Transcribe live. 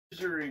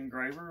laser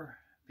engraver.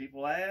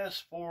 People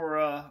asked for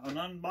an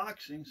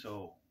unboxing,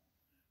 so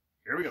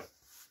here we go.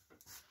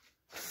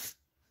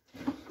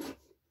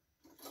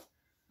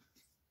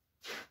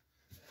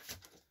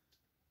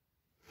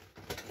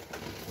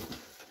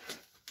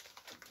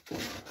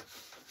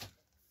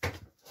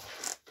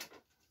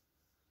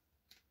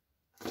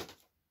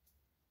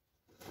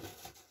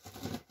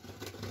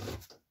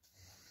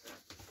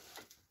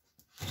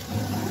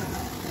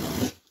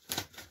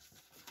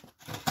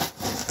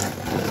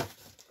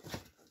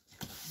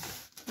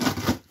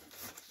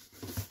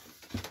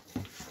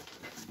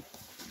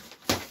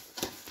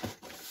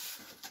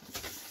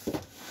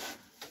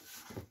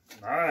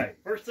 Alright,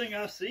 first thing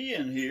I see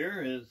in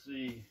here is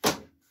the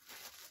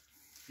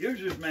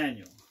user's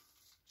manual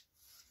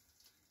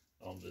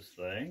on this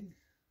thing.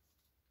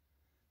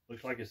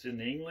 Looks like it's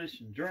in English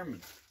and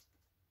German.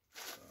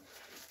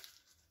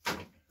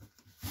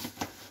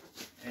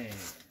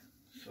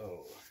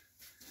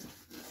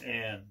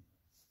 And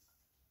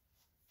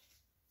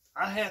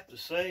I have to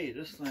say,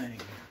 this thing,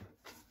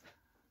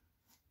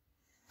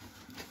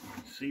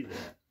 see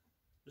that?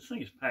 This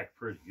thing is packed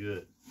pretty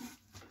good.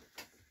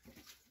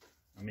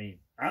 I mean,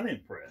 I'm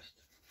impressed.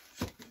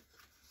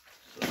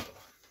 So,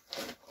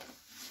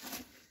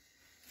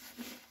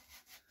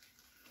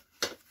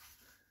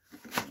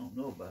 I don't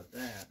know about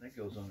that. That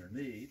goes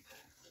underneath.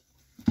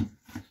 So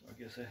I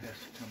guess that has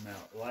to come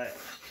out last.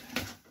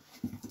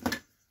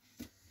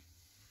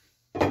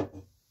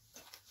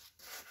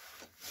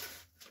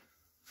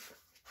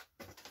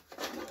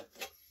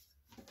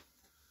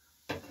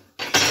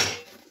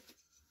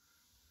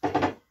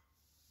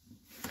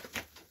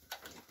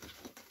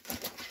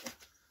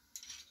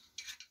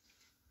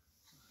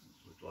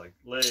 Like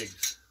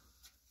legs.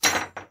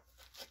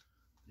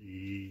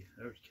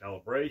 There's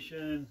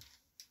calibration.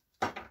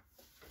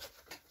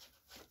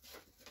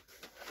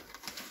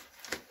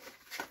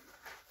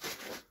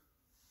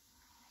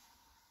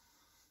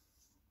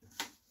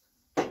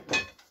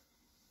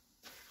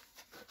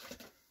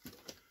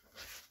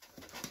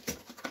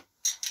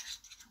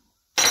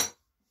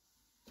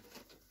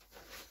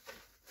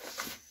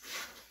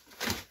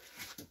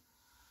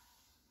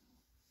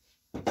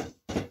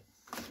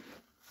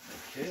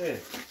 Okay.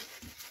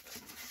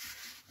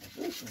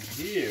 This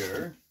one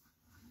here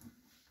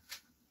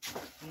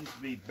seems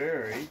to be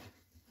buried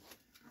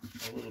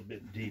a little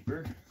bit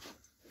deeper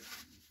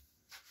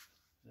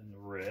than the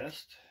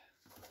rest,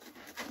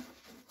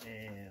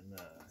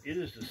 and it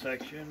is the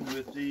section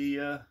with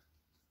the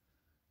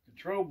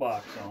control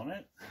box on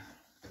it.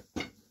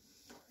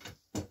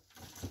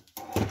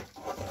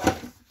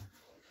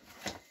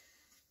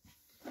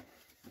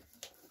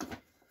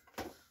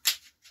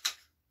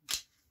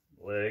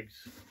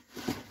 Legs.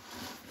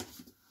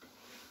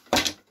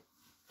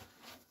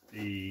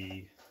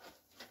 The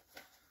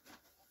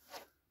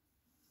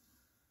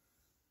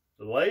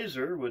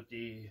laser with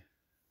the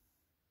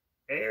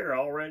air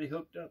already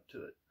hooked up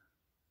to it.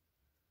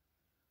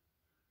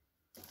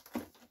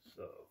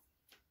 So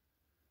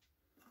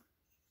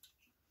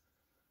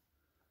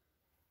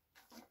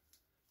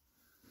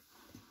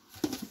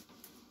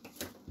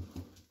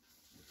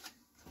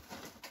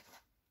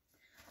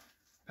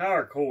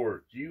power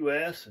cords,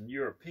 US and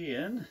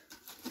European.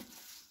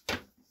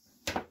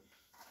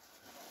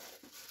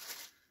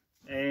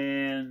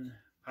 And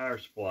power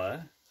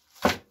supply.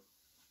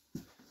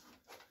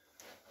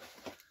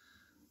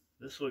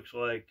 This looks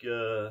like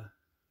the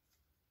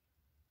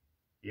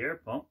air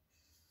pump.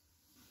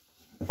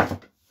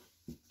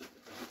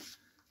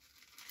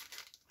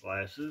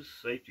 Glasses,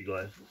 safety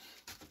glasses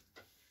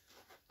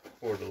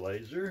for the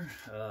laser.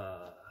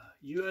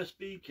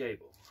 USB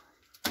cable.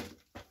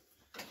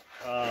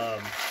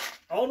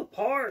 All the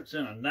parts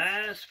in a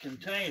nice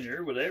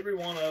container with every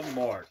one of them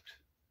marked.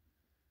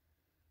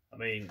 I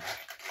mean,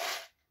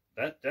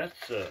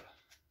 that's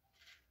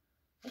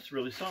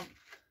really something.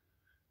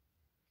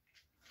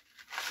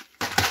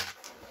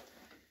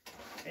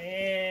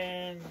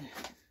 And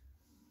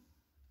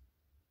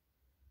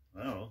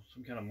I don't know,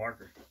 some kind of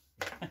marker.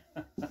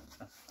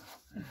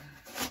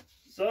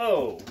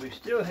 So we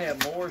still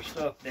have more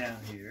stuff down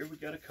here. We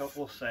got a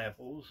couple of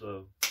samples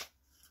of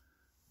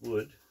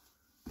wood,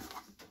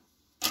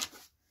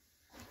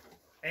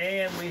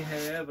 and we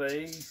have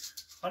a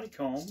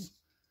honeycomb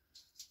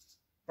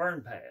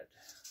burn pad.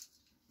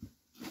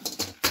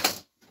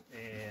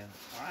 And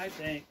I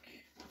think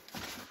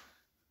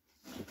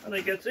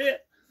that's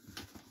it.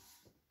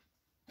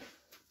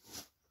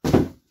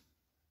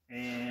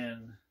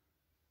 And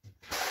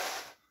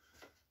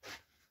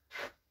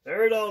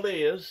there it all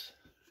is.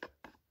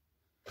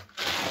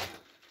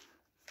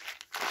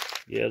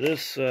 Yeah,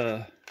 this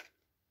all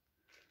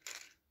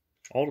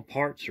the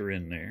parts are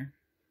in there.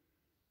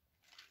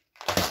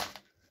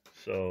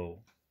 So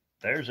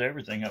there's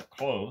everything up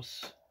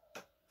close.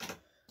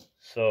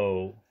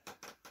 So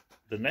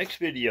the next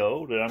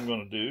video that I'm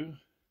going to do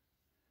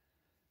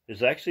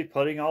is actually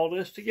putting all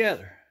this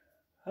together.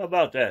 How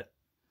about that?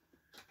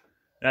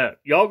 Now,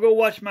 y'all go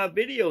watch my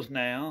videos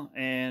now,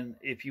 and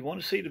if you want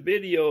to see the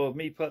video of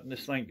me putting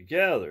this thing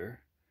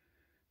together,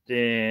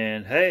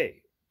 then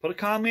hey, put a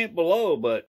comment below, but